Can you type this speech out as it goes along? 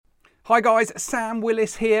Hi guys, Sam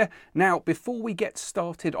Willis here. Now, before we get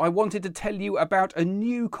started, I wanted to tell you about a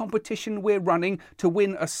new competition we're running to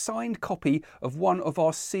win a signed copy of one of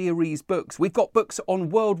our series books. We've got books on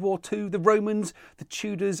World War II, the Romans, the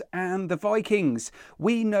Tudors and the Vikings.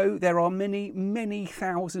 We know there are many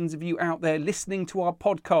thousands of you out there listening to our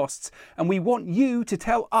podcasts, and we want you to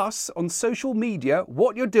tell us on social media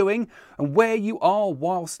what you're doing and where you are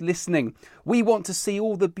whilst listening. We want to see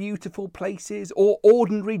all the beautiful places or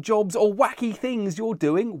ordinary jobs or wacky things you're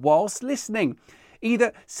doing whilst listening.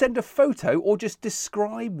 Either send a photo or just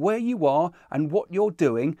describe where you are and what you're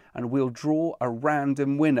doing, and we'll draw a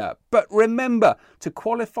random winner. But remember, to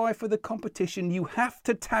qualify for the competition, you have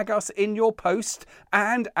to tag us in your post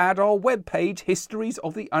and add our webpage,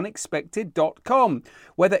 historiesoftheunexpected.com,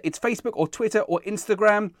 whether it's Facebook or Twitter or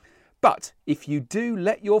Instagram. But if you do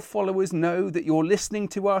let your followers know that you're listening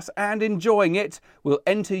to us and enjoying it, we'll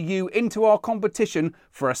enter you into our competition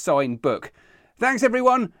for a signed book. Thanks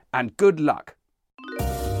everyone, and good luck.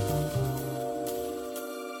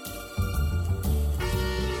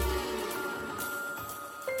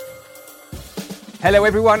 Hello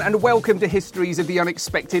everyone, and welcome to Histories of the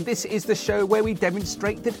Unexpected. This is the show where we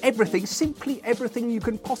demonstrate that everything, simply everything you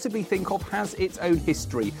can possibly think of, has its own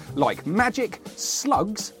history, like magic,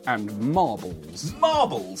 slugs and marbles.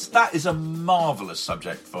 Marbles? That is a marvellous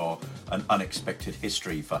subject for an unexpected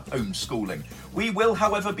history for homeschooling. We will,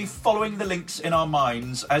 however, be following the links in our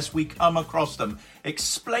minds as we come across them,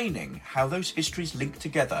 explaining how those histories link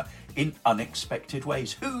together in unexpected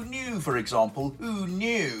ways. Who knew, for example,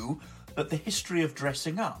 that the history of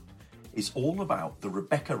dressing up is all about the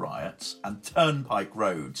Rebecca riots and turnpike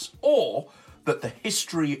roads, or that the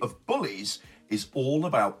history of bullies is all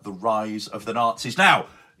about the rise of the Nazis? Now,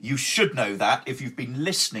 you should know that if you've been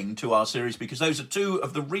listening to our series, because those are two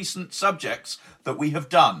of the recent subjects that we have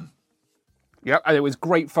done. Yep, and it was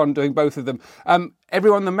great fun doing both of them.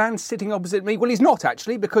 Everyone, the man sitting opposite me, well, he's not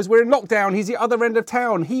actually, because we're in lockdown. He's the other end of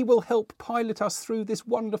town. He will help pilot us through this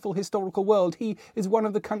wonderful historical world. He is one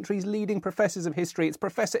of the country's leading professors of history. It's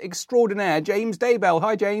Professor Extraordinaire, James Daybell.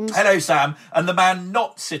 Hi, James. Hello, Sam. And the man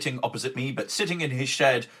not sitting opposite me, but sitting in his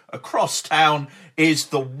shed across town, is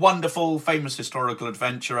the wonderful, famous historical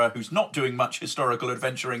adventurer who's not doing much historical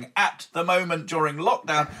adventuring at the moment during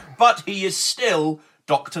lockdown, but he is still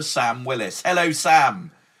Dr. Sam Willis. Hello, Sam.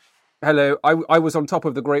 Hello. I was on top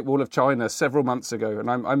of the Great Wall of China several months ago, and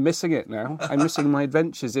I'm missing it now. I'm missing my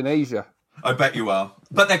adventures in Asia. I bet you are.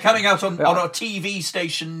 But they're coming out on a TV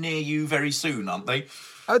station near you very soon, aren't they?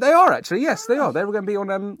 Oh, they are actually. Yes, they are. They were going to be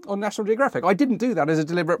on National Geographic. I didn't do that as a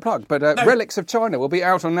deliberate plug, but no. Relics of China will be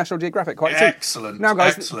out on National Geographic quite soon. Excellent. Now,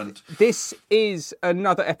 guys, excellent. This is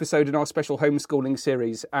another episode in our special homeschooling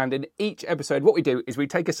series, and in each episode, what we do is we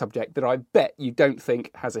take a subject that I bet you don't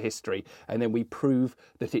think has a history, and then we prove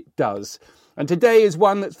that it does. And today is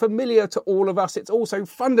one that's familiar to all of us. It's also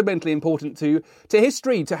fundamentally important to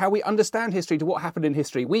history, to how we understand history, to what happened in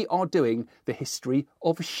history. We are doing the history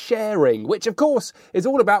of sharing, which, of course, is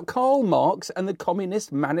all about Karl Marx and the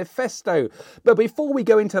Communist Manifesto. But before we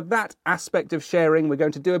go into that aspect of sharing, we're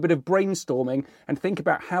going to do a bit of brainstorming and think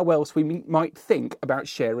about how else we might think about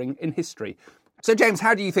sharing in history. So, James,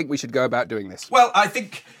 how do you think we should go about doing this? Well, I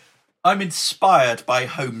think I'm inspired by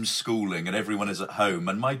homeschooling, and everyone is at home,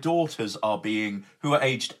 and my daughters who are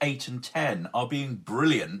aged 8 and 10, are being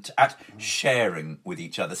brilliant at sharing with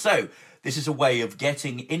each other. So this is a way of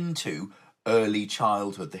getting into early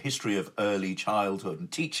childhood, the history of early childhood,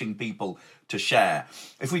 and teaching people to share.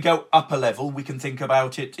 If we go up a level, we can think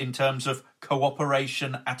about it in terms of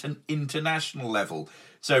cooperation at an international level.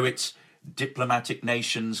 So it's diplomatic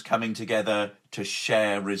nations coming together to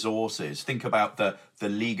share resources. Think about the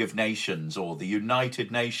League of Nations or the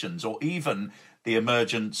United Nations, or even the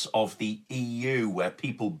emergence of the EU, where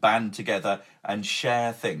people band together and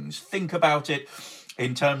share things. Think about it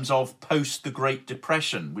in terms of post the Great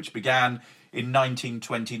Depression, which began in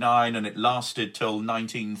 1929 and it lasted till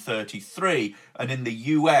 1933, and in the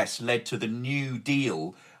US led to the New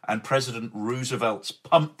Deal and President Roosevelt's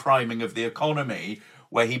pump priming of the economy,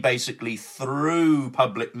 where he basically threw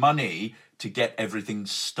public money to get everything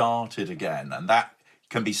started again. And that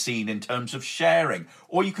can be seen in terms of sharing.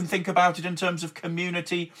 Or you can think about it in terms of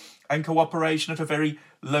community and cooperation at a very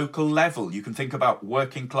local level. You can think about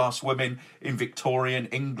working class women in Victorian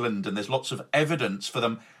England, and there's lots of evidence for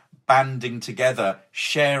them banding together,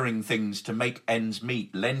 sharing things to make ends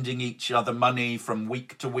meet, lending each other money from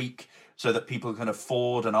week to week so that people can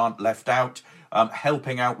afford and aren't left out,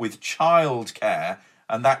 helping out with childcare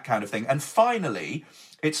and that kind of thing. And finally,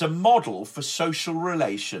 it's a model for social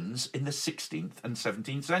relations in the 16th and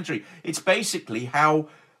 17th century. It's basically how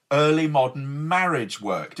early modern marriage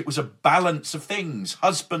worked. It was a balance of things,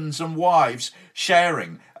 husbands and wives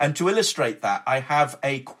sharing. And to illustrate that, I have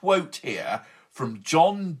a quote here from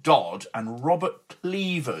John Dodd and Robert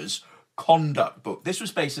Cleaver's conduct book. This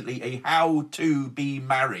was basically a how to be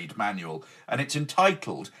married manual, and it's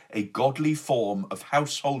entitled A Godly Form of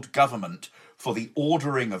Household Government for the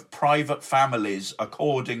Ordering of Private Families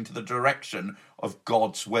According to the Direction of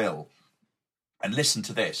God's Will. And listen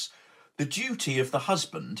to this. The duty of the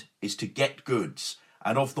husband is to get goods,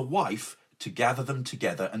 and of the wife to gather them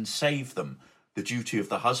together and save them. The duty of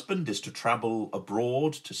the husband is to travel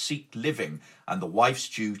abroad to seek living, and the wife's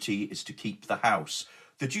duty is to keep the house.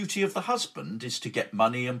 The duty of the husband is to get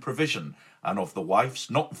money and provision, and of the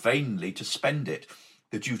wife's not vainly to spend it.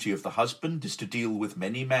 The duty of the husband is to deal with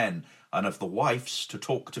many men, and of the wife's to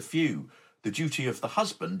talk to few. The duty of the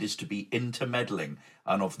husband is to be intermeddling,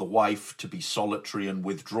 and of the wife to be solitary and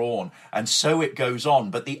withdrawn. And so it goes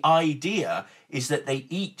on. But the idea is that they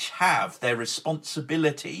each have their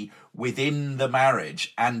responsibility within the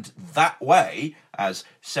marriage. And that way, as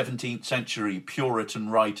 17th century Puritan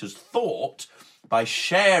writers thought, by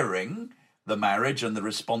sharing the marriage and the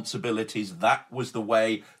responsibilities, that was the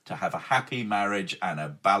way to have a happy marriage and a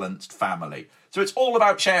balanced family. So it's all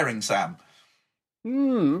about sharing, Sam.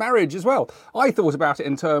 Marriage as well. I thought about it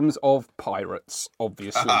in terms of pirates,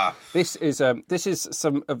 obviously. This is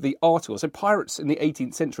some of the articles. So pirates in the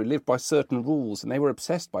 18th century lived by certain rules, and they were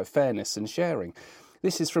obsessed by fairness and sharing.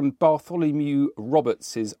 This is from Bartholomew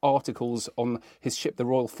Roberts' articles on his ship, the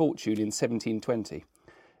Royal Fortune, in 1720.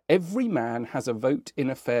 Every man has a vote in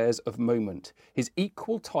affairs of moment. His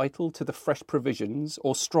equal title to the fresh provisions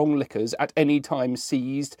or strong liquors at any time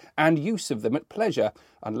seized, and use of them at pleasure,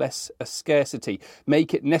 unless a scarcity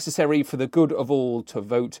make it necessary for the good of all to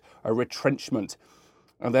vote a retrenchment.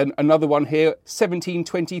 And then another one here,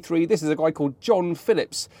 1723. This is a guy called John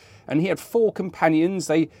Phillips, and he had 4 companions.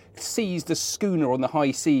 They seized a schooner on the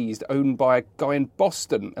high seas owned by a guy in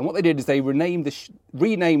Boston. And what they did is they renamed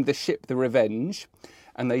the ship the Revenge,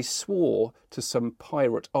 and they swore to some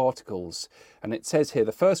pirate articles. And it says here,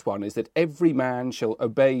 the first one is that every man shall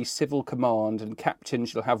obey civil command, and captain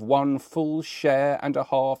shall have 1 full share and a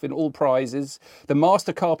half in all prizes. The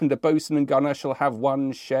master, carpenter, boatswain and gunner shall have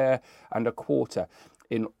 1 share and a quarter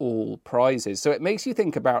in all prizes. So it makes you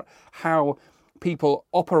think about how people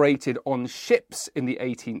operated on ships in the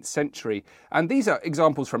 18th century. And these are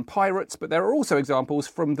examples from pirates, but there are also examples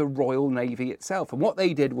from the Royal Navy itself. And what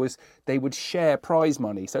they did was they would share prize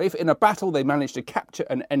money. So if in a battle they managed to capture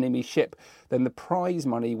an enemy ship, then the prize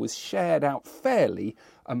money was shared out fairly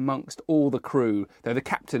amongst all the crew, though the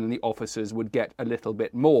captain and the officers would get a little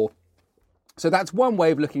bit more. So that's one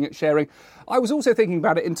way of looking at sharing. I was also thinking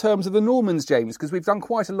about it in terms of the Normans, James, because we've done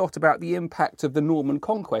quite a lot about the impact of the Norman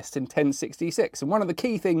conquest in 1066. And one of the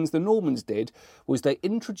key things the Normans did was they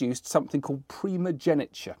introduced something called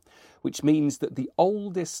primogeniture, which means that the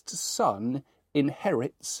oldest son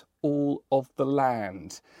inherits all of the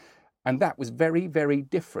land. And that was very, very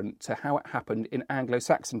different to how it happened in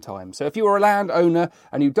Anglo-Saxon times. So if you were a landowner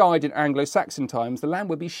and you died in Anglo-Saxon times, the land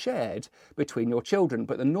would be shared between your children.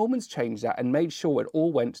 But the Normans changed that and made sure it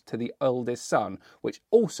all went to the eldest son, which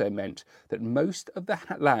also meant that most of the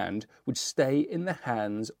land would stay in the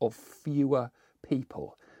hands of fewer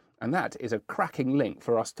people. And that is a cracking link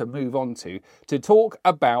for us to move on to talk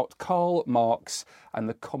about Karl Marx and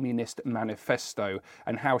the Communist Manifesto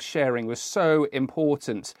and how sharing was so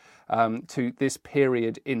important to this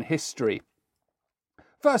period in history.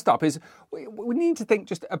 First up is we need to think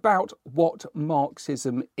just about what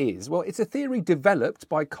Marxism is. Well, it's a theory developed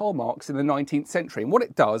by Karl Marx in the 19th century. And what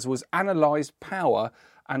it does was analyse power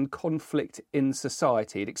and conflict in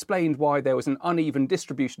society. It explained why there was an uneven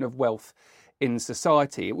distribution of wealth in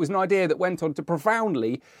society. It was an idea that went on to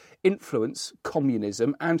profoundly influence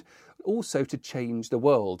communism and also to change the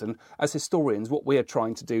world. And as historians, what we are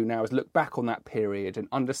trying to do now is look back on that period and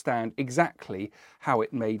understand exactly how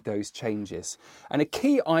it made those changes. And a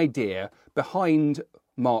key idea behind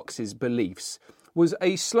Marx's beliefs was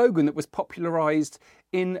a slogan that was popularised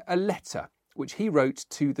in a letter which he wrote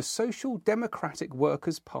to the Social Democratic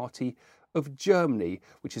Workers' Party of Germany,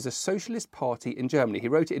 which is a socialist party in Germany. He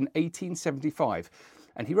wrote it in 1875,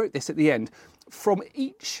 and he wrote this at the end: from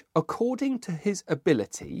each according to his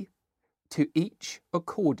ability, to each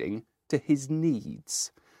according to his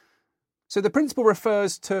needs. So the principle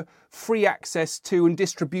refers to free access to and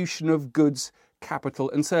distribution of goods, capital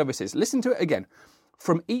and services. Listen to it again.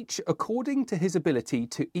 From each according to his ability,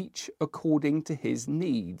 to each according to his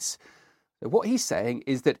needs. What he's saying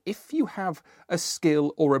is that if you have a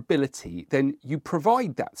skill or ability, then you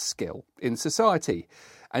provide that skill in society.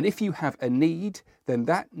 And if you have a need, then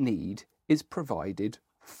that need is provided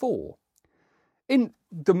for. In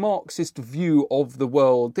the Marxist view of the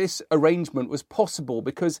world, this arrangement was possible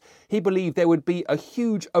because he believed there would be a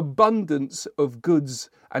huge abundance of goods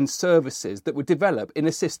and services that would develop in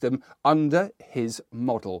a system under his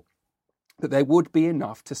model, that there would be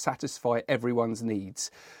enough to satisfy everyone's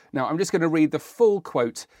needs. Now, I'm just going to read the full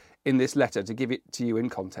quote in this letter to give it to you in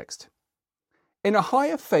context. In a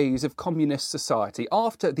higher phase of communist society,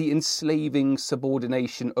 after the enslaving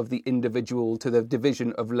subordination of the individual to the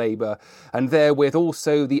division of labour, and therewith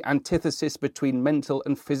also the antithesis between mental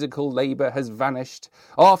and physical labour has vanished,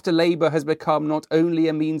 after labour has become not only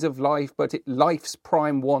a means of life, but life's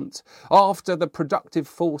prime want, after the productive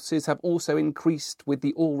forces have also increased with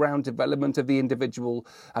the all-round development of the individual,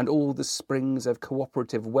 and all the springs of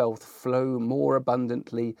cooperative wealth flow more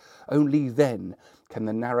abundantly, only then can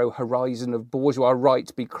the narrow horizon of bourgeois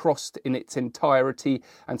right be crossed in its entirety,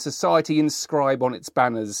 and society inscribe on its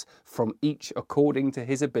banners, from each according to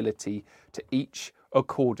his ability, to each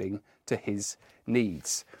according to his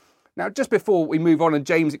needs. Now, just before we move on and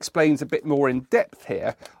James explains a bit more in depth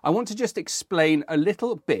here, I want to just explain a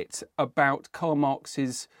little bit about Karl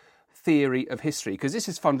Marx's theory of history, because this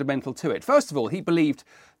is fundamental to it. First of all, he believed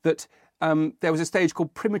that there was a stage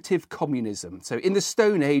called primitive communism. So in the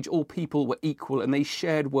Stone Age, all people were equal and they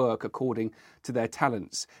shared work according to their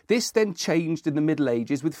talents. This then changed in the Middle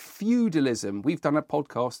Ages with feudalism. We've done a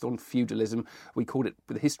podcast on feudalism. We called it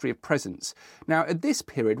The History of Presence. Now, at this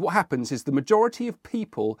period, what happens is the majority of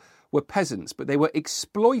people were peasants, but they were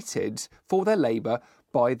exploited for their labour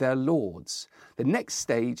by their lords. The next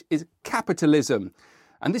stage is capitalism.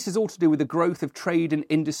 And this is all to do with the growth of trade and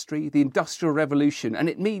industry, the Industrial Revolution, and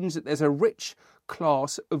it means that there's a rich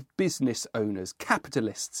class of business owners.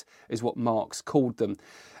 Capitalists is what Marx called them.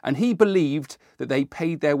 And he believed that they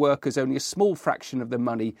paid their workers only a small fraction of the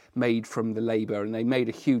money made from the labour, and they made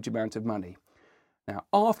a huge amount of money. Now,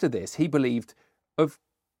 after this, he believed of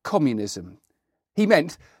communism. He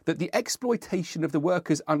meant that the exploitation of the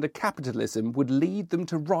workers under capitalism would lead them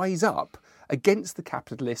to rise up against the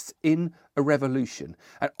capitalists in a revolution.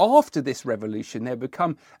 And after this revolution, there would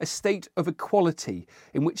become a state of equality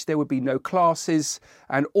in which there would be no classes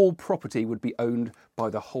and all property would be owned by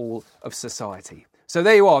the whole of society. So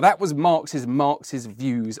there you are. That was Marx's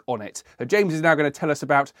views on it. So James is now going to tell us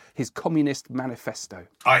about his Communist Manifesto.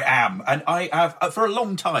 I am. And I have, for a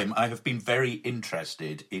long time, I have been very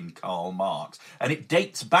interested in Karl Marx. And it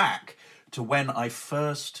dates back to when I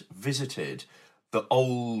first visited the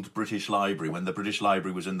old British Library, when the British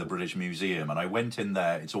Library was in the British Museum. And I went in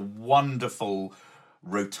there. It's a wonderful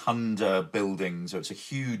rotunda building. So it's a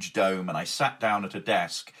huge dome. And I sat down at a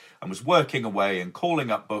desk and was working away and calling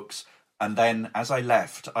up books. And then, as I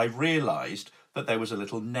left, I realised that there was a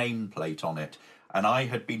little nameplate on it. And I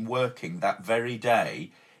had been working that very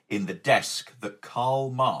day in the desk that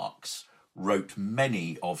Karl Marx wrote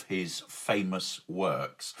many of his famous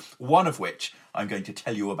works, one of which I'm going to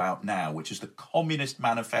tell you about now, which is the Communist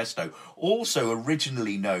Manifesto, also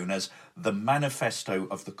originally known as the Manifesto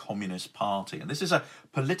of the Communist Party. And this is a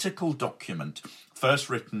political document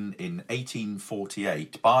first written in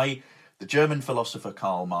 1848 by the German philosopher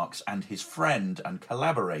Karl Marx and his friend and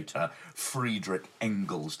collaborator Friedrich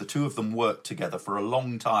Engels. The two of them worked together for a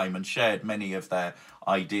long time and shared many of their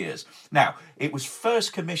ideas. Now, it was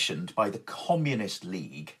first commissioned by the Communist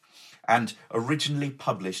League and originally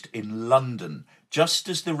published in London, just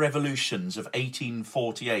as the revolutions of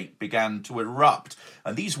 1848 began to erupt.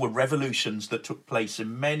 And these were revolutions that took place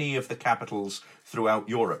in many of the capitals throughout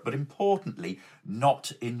Europe, but importantly,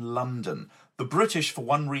 not in London. The British, for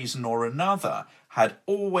one reason or another, had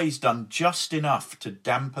always done just enough to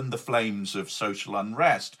dampen the flames of social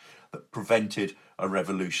unrest that prevented a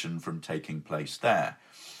revolution from taking place there.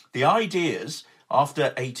 The ideas after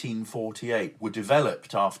 1848 were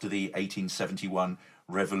developed after the 1871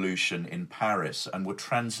 revolution in Paris and were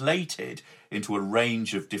translated into a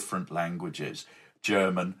range of different languages: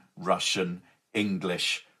 German, Russian,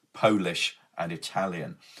 English, Polish, and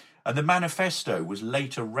Italian. And the manifesto was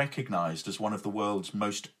later recognised as one of the world's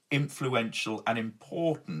most influential and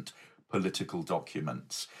important political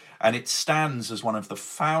documents. And it stands as one of the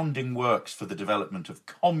founding works for the development of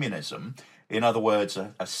communism, in other words,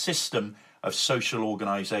 a system of social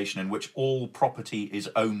organisation in which all property is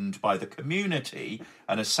owned by the community.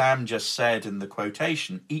 And as Sam just said in the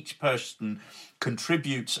quotation, each person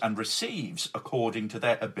contributes and receives according to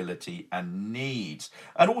their ability and needs.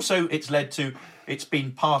 And also it's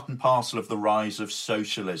been part and parcel of the rise of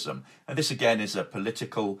socialism. And this again is a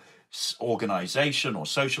political organisation or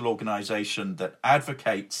social organisation that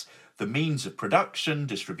advocates the means of production,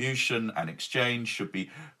 distribution, and exchange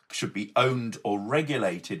should be owned or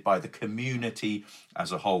regulated by the community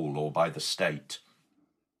as a whole or by the state.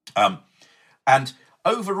 And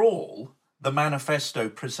overall, the manifesto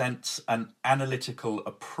presents an analytical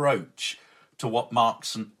approach to what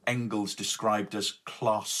Marx and Engels described as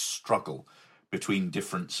class struggle between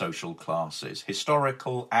different social classes,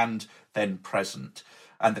 historical and then present.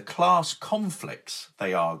 And the class conflicts,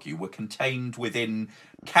 they argue, were contained within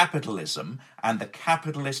capitalism and the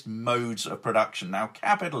capitalist modes of production. Now,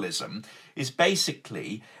 capitalism is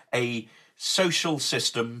basically a social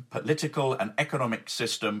system, political and economic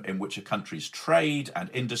system in which a country's trade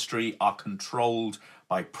and industry are controlled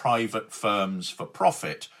by private firms for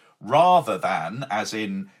profit, rather than, as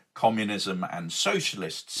in communism and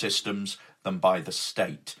socialist systems, than by the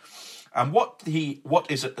state. And what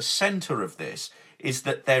is at the centre of this is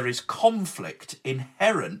that there is conflict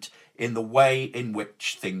inherent in the way in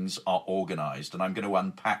which things are organised. And I'm going to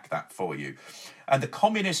unpack that for you. And the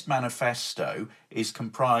Communist Manifesto is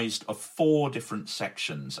comprised of 4 different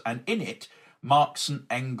sections. And in it, Marx and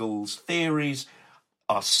Engels' theories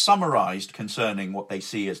are summarised concerning what they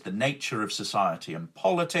see as the nature of society and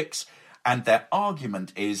politics. And their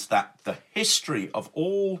argument is that the history of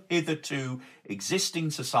all hitherto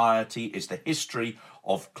existing society is the history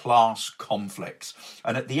of class conflicts.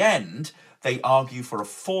 And at the end, they argue for a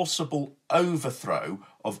forcible overthrow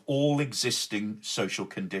of all existing social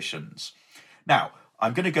conditions. Now,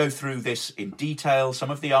 I'm going to go through this in detail. Some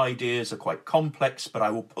of the ideas are quite complex, but I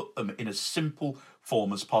will put them in as simple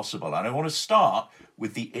form as possible. And I want to start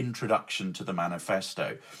with the introduction to the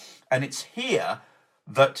manifesto. And it's here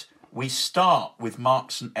that we start with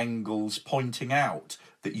Marx and Engels pointing out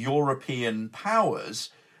that European powers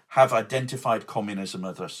have identified communism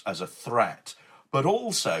as a threat, but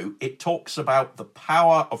also it talks about the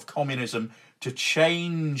power of communism to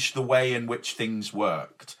change the way in which things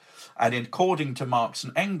worked. And according to Marx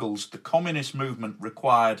and Engels, the communist movement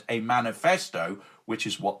required a manifesto, which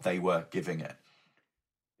is what they were giving it.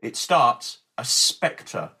 It starts, a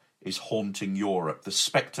spectre is haunting Europe, the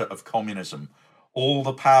spectre of communism. All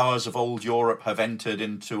the powers of old Europe have entered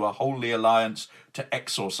into a holy alliance to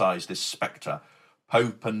exorcise this spectre.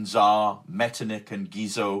 Pope and Tsar, Metternich and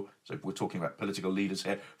Guizot, so we're talking about political leaders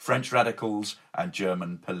here, French radicals and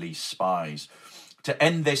German police spies. To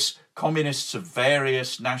end this, communists of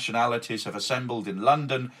various nationalities have assembled in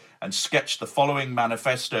London and sketched the following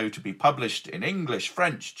manifesto to be published in English,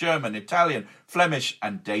 French, German, Italian, Flemish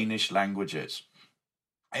and Danish languages.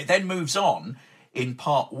 It then moves on in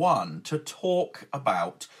part 1 to talk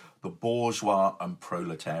about the bourgeois and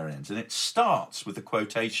proletarians. And it starts with the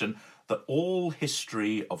quotation that all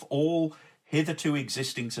history of all hitherto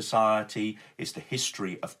existing society is the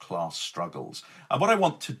history of class struggles. And what I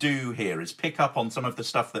want to do here is pick up on some of the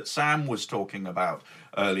stuff that Sam was talking about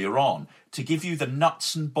earlier on to give you the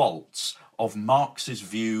nuts and bolts of Marx's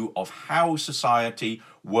view of how society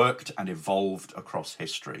worked and evolved across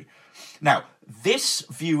history. Now, this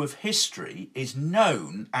view of history is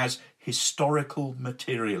known as historical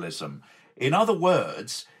materialism. In other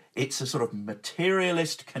words, it's a sort of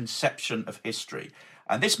materialist conception of history.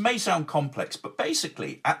 And this may sound complex, but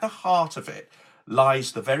basically at the heart of it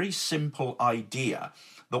lies the very simple idea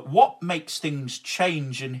that what makes things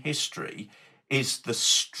change in history is the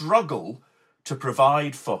struggle to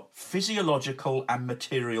provide for physiological and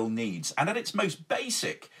material needs. And at its most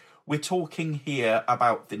basic, we're talking here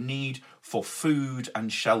about the need for food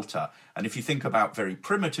and shelter. And if you think about very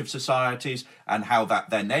primitive societies and how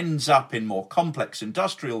that then ends up in more complex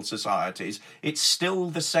industrial societies, it's still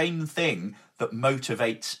the same thing that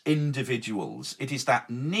motivates individuals. It is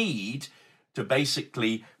that need to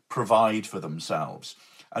basically provide for themselves.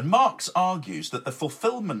 And Marx argues that the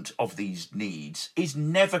fulfillment of these needs is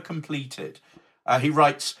never completed. He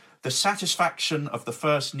writes, the satisfaction of the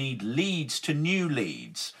first need leads to new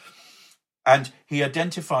needs. And he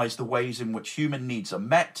identifies the ways in which human needs are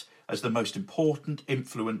met as the most important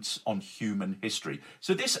influence on human history.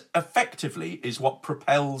 So this effectively is what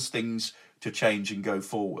propels things to change and go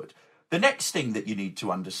forward. The next thing that you need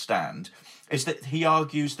to understand is that he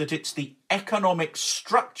argues that it's the economic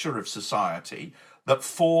structure of society that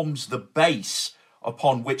forms the base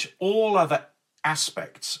upon which all other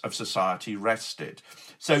aspects of society rested.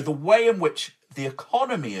 So the way in which the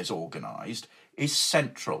economy is organised is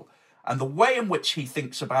central. And the way in which he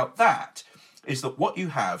thinks about that is that what you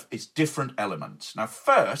have is different elements. Now,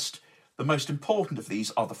 first, the most important of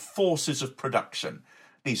these are the forces of production.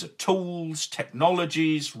 These are tools,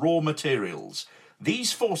 technologies, raw materials.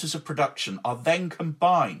 These forces of production are then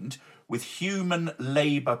combined with human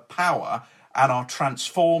labour power and are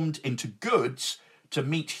transformed into goods to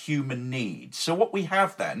meet human needs. So what we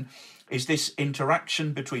have then is this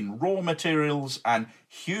interaction between raw materials and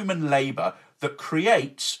human labour that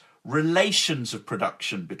creates relations of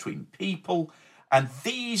production between people, and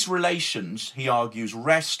these relations, he argues,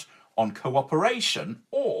 rest on cooperation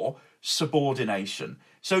or subordination.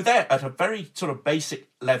 So there, at a very sort of basic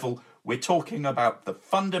level, we're talking about the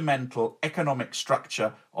fundamental economic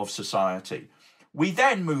structure of society. We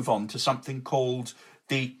then move on to something called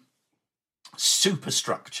the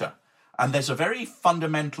superstructure. And there's a very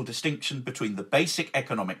fundamental distinction between the basic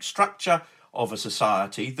economic structure of a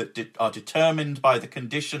society that are determined by the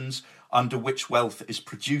conditions under which wealth is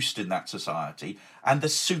produced in that society, and the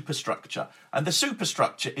superstructure. And the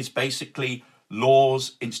superstructure is basically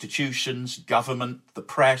laws, institutions, government, the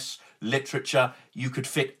press, literature. You could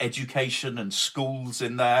fit education and schools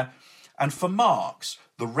in there. And for Marx,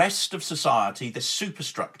 the rest of society, the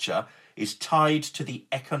superstructure, is tied to the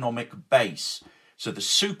economic base. So the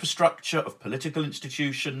superstructure of political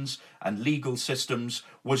institutions and legal systems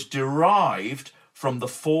was derived from the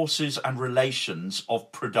forces and relations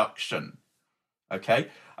of production. Okay?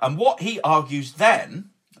 And what he argues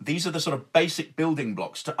then, these are the sort of basic building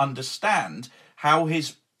blocks to understand how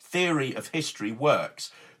his theory of history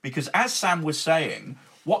works. Because as Sam was saying,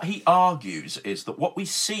 what he argues is that what we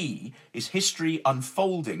see is history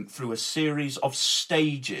unfolding through a series of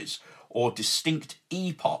stages or distinct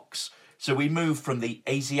epochs. So we move from the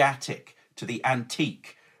Asiatic to the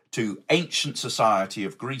antique, to ancient society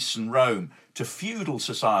of Greece and Rome, to feudal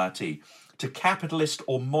society, to capitalist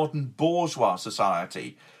or modern bourgeois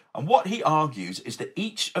society. And what he argues is that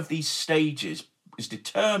each of these stages is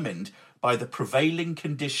determined by the prevailing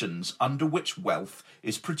conditions under which wealth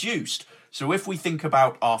is produced. So if we think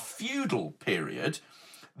about our feudal period,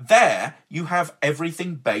 there you have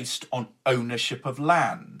everything based on ownership of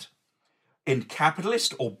land. In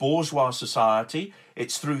capitalist or bourgeois society,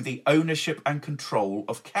 it's through the ownership and control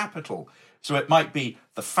of capital. So it might be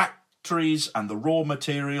the factories and the raw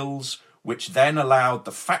materials, which then allowed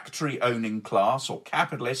the factory-owning class or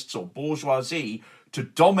capitalists or bourgeoisie to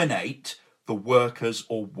dominate the workers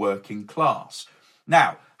or working class.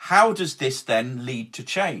 Now, how does this then lead to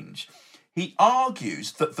change? He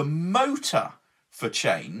argues that the motor for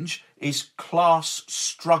change is class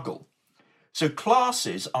struggle. So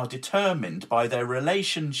classes are determined by their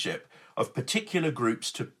relationship of particular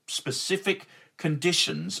groups to specific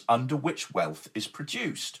conditions under which wealth is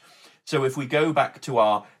produced. So if we go back to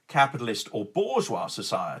our capitalist or bourgeois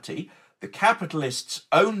society, the capitalists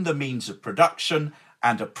own the means of production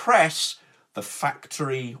and oppress the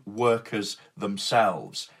factory workers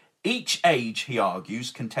themselves. Each age, he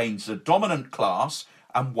argues, contains a dominant class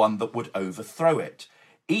and one that would overthrow it.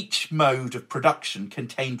 Each mode of production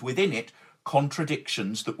contained within it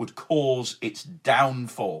contradictions that would cause its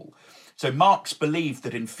downfall. So Marx believed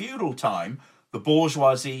that in feudal time, the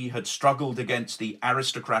bourgeoisie had struggled against the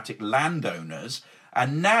aristocratic landowners,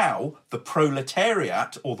 and now the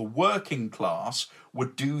proletariat, or the working class,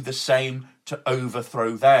 would do the same to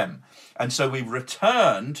overthrow them. And so we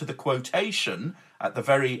return to the quotation at the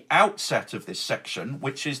very outset of this section,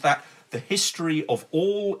 which is that the history of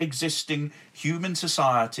all existing human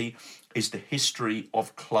society is the history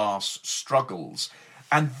of class struggles.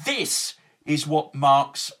 And this is what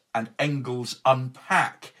Marx and Engels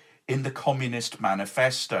unpack in the Communist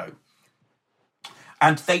Manifesto.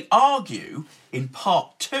 And they argue in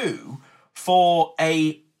part 2 for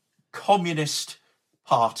a communist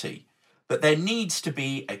party, that there needs to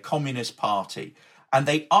be a communist party. And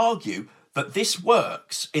they argue that this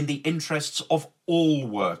works in the interests of all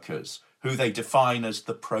workers, who they define as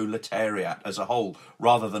the proletariat as a whole,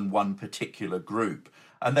 rather than one particular group.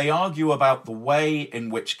 And they argue about the way in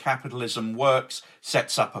which capitalism works,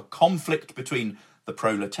 sets up a conflict between the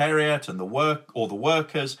proletariat and the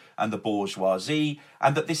workers and the bourgeoisie,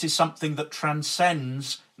 and that this is something that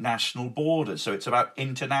transcends national borders. So it's about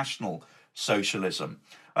international socialism.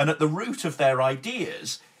 And at the root of their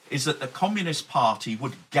ideas is that the Communist Party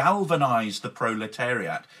would galvanise the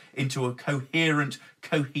proletariat into a coherent,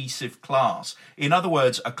 cohesive class. In other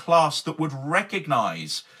words, a class that would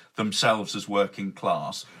recognise themselves as working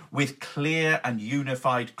class with clear and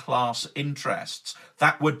unified class interests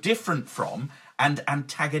that were different from and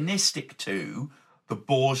antagonistic to the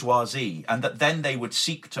bourgeoisie, and that then they would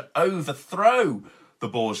seek to overthrow the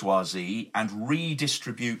bourgeoisie and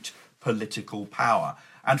redistribute political power.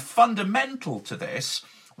 And fundamental to this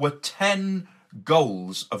were 10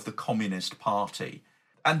 goals of the Communist Party.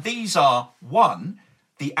 And these are: 1,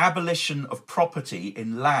 the abolition of property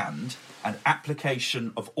in land and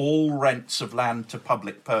application of all rents of land to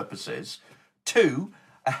public purposes. 2,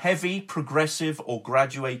 a heavy, progressive or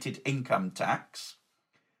graduated income tax.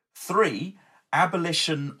 3,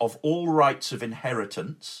 abolition of all rights of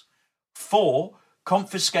inheritance. 4,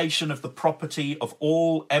 confiscation of the property of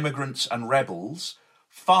all emigrants and rebels.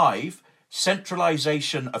 5,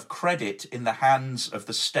 centralisation of credit in the hands of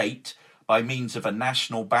the state by means of a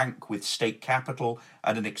national bank with state capital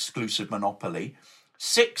and an exclusive monopoly.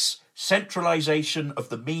 6, centralisation of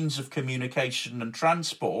the means of communication and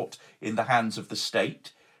transport in the hands of the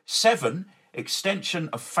state. 7, extension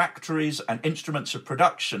of factories and instruments of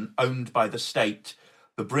production owned by the state,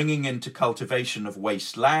 the bringing into cultivation of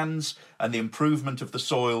waste lands, and the improvement of the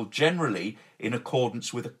soil generally in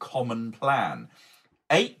accordance with a common plan.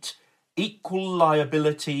 8, equal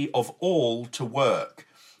liability of all to work,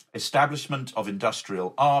 establishment of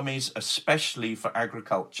industrial armies, especially for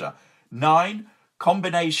agriculture. 9,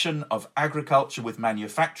 combination of agriculture with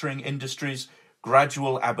manufacturing industries,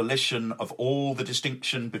 gradual abolition of all the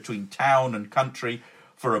distinction between town and country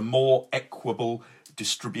for a more equable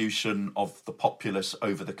distribution of the populace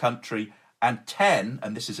over the country. And 10,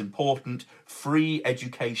 and this is important, free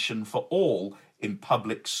education for all in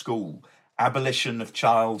public school, abolition of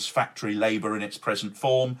child's factory labour in its present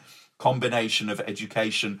form, combination of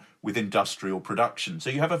education with industrial production. So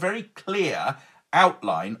you have a very clear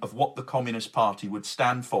outline of what the Communist Party would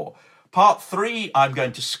stand for. Part 3 I'm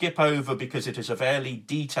going to skip over because it is a fairly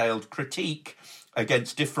detailed critique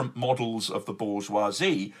against different models of the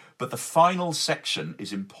bourgeoisie, but the final section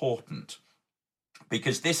is important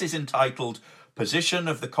because this is entitled Position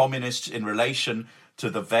of the Communists in Relation to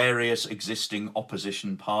the Various Existing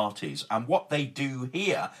Opposition Parties. And what they do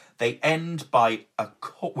here, they end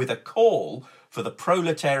with a call for the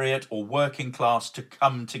proletariat or working class to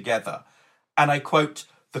come together. And I quote,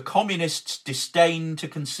 "The communists disdain to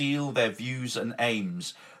conceal their views and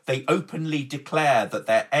aims. They openly declare that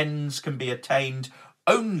their ends can be attained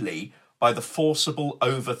only by the forcible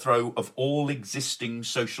overthrow of all existing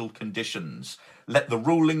social conditions. Let the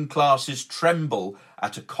ruling classes tremble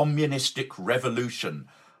at a communistic revolution.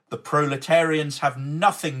 The proletarians have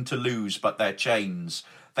nothing to lose but their chains.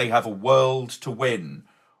 They have a world to win.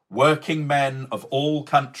 Working men of all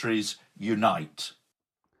countries unite."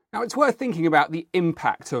 Now, it's worth thinking about the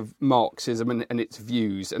impact of Marxism and its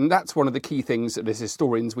views, and that's one of the key things that as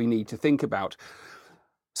historians we need to think about.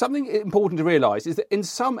 Something important to realise is that in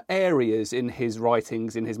some areas in his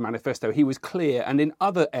writings, in his manifesto, he was clear, and in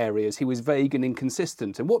other areas he was vague and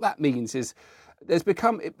inconsistent. And what that means is it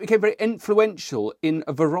became very influential in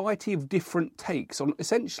a variety of different takes on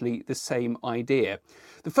essentially the same idea.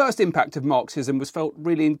 The first impact of Marxism was felt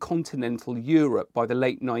really in continental Europe by the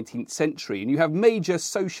late 19th century, and you have major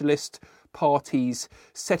socialist parties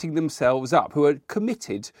setting themselves up who are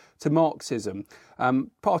committed to Marxism.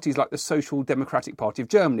 Parties like the Social Democratic Party of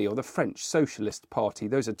Germany or the French Socialist Party,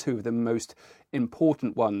 those are two of the most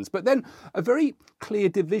important ones. But then a very clear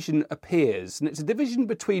division appears, and it's a division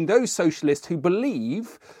between those socialists who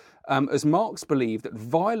believe, as Marx believed, that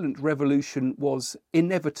violent revolution was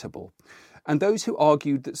inevitable, and those who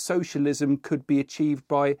argued that socialism could be achieved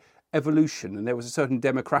by evolution, and there was a certain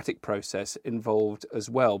democratic process involved as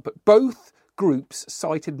well. But both groups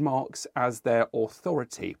cited Marx as their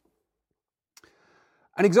authority.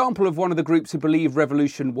 An example of one of the groups who believed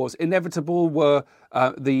revolution was inevitable were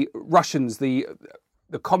the Russians, the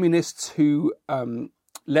communists who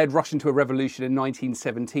led Russia into a revolution in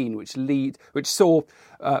 1917, which saw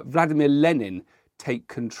Vladimir Lenin take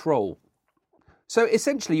control. So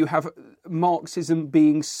essentially you have Marxism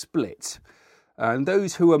being split. And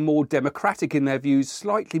those who are more democratic in their views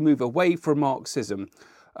slightly move away from Marxism,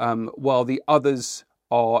 while the others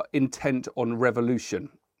are intent on revolution.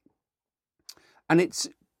 And it's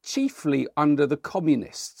chiefly under the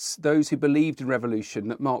communists, those who believed in revolution,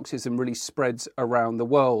 that Marxism really spreads around the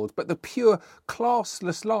world. But the pure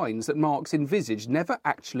classless lines that Marx envisaged never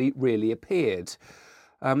actually really appeared.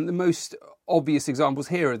 The most obvious examples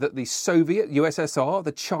here are that the Soviet, USSR,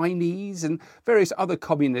 the Chinese and various other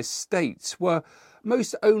communist states were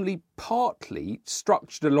most only partly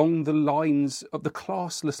structured along the lines of the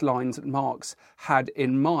classless lines that Marx had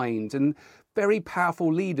in mind. And very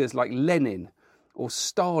powerful leaders like Lenin or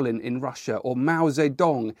Stalin in Russia or Mao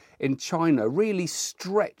Zedong in China really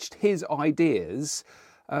stretched his ideas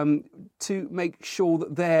to make sure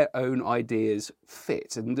that their own ideas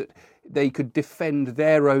fit and that they could defend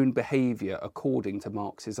their own behaviour according to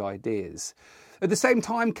Marx's ideas. At the same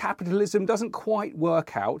time, capitalism doesn't quite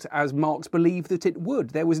work out as Marx believed that it would.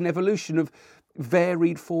 There was an evolution of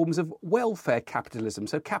varied forms of welfare capitalism,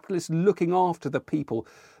 so capitalists looking after the people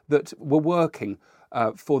that were working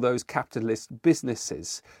for those capitalist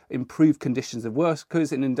businesses, improved conditions of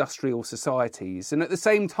workers in industrial societies. And at the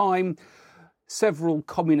same time, several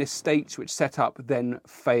communist states which set up then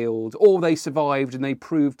failed, or they survived and they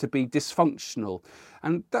proved to be dysfunctional.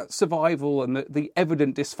 And that survival and the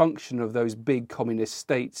evident dysfunction of those big communist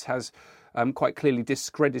states has quite clearly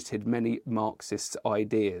discredited many Marxist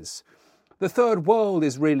ideas. The third world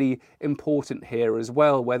is really important here as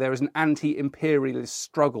well, where there is an anti-imperialist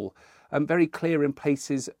struggle, very clear in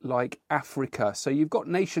places like Africa. So you've got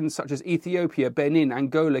nations such as Ethiopia, Benin,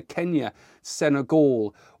 Angola, Kenya,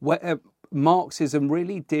 Senegal, where Marxism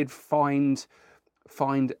really did find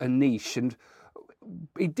a niche. And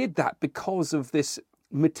it did that because of this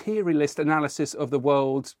materialist analysis of the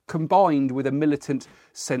world combined with a militant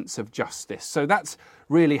sense of justice. So that's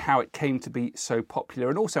really how it came to be so popular,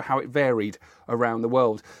 and also how it varied around the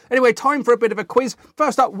world. Anyway, time for a bit of a quiz.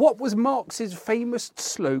 First up, what was Marx's famous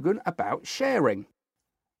slogan about sharing?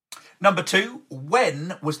 Number 2,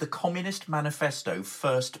 when was the Communist Manifesto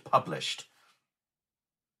first published?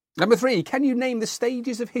 Number 3, can you name the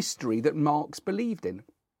stages of history that Marx believed in?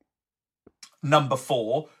 Number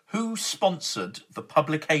 4, who sponsored the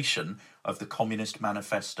publication of the Communist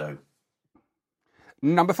Manifesto?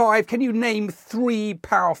 Number 5, can you name 3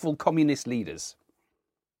 powerful communist leaders?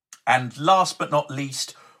 And last but not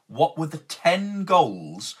least, what were the 10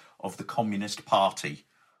 goals of the Communist Party?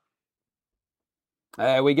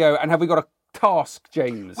 There we go. And have we got a task,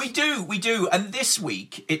 James? We do. And this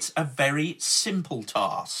week, it's a very simple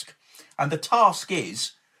task. And the task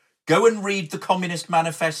is, go and read the Communist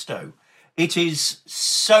Manifesto. It is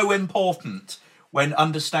so important when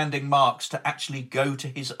understanding Marx to actually go to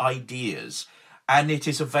his ideas. And it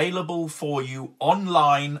is available for you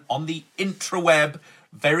online on the intraweb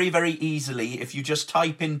very, very easily. If you just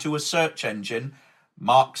type into a search engine,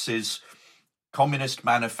 Marx's Communist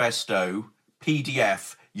Manifesto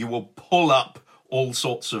PDF, you will pull up all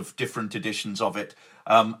sorts of different editions of it.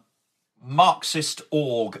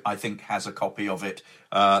 Marxist.org, I think, has a copy of it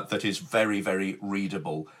that is very, very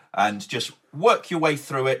readable. And just work your way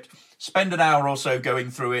through it. Spend an hour or so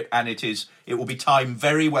going through it, and it will be time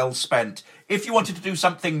very well spent. If you wanted to do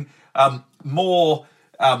something more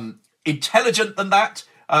intelligent than that,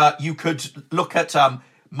 you could look at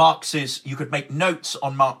you could make notes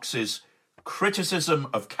on Marx's criticism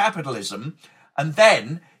of capitalism, and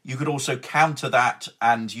then you could also counter that,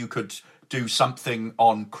 and you could do something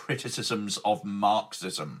on criticisms of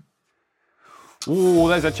Marxism. Ooh,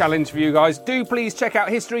 there's a challenge for you guys. Do please check out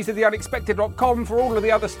historiesoftheunexpected.com for all of the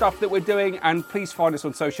other stuff that we're doing, and please find us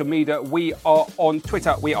on social media. We are on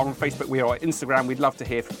Twitter, we are on Facebook, we are on Instagram. We'd love to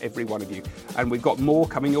hear from every one of you, and we've got more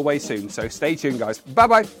coming your way soon, so stay tuned, guys.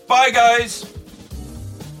 Bye-bye. Bye, guys.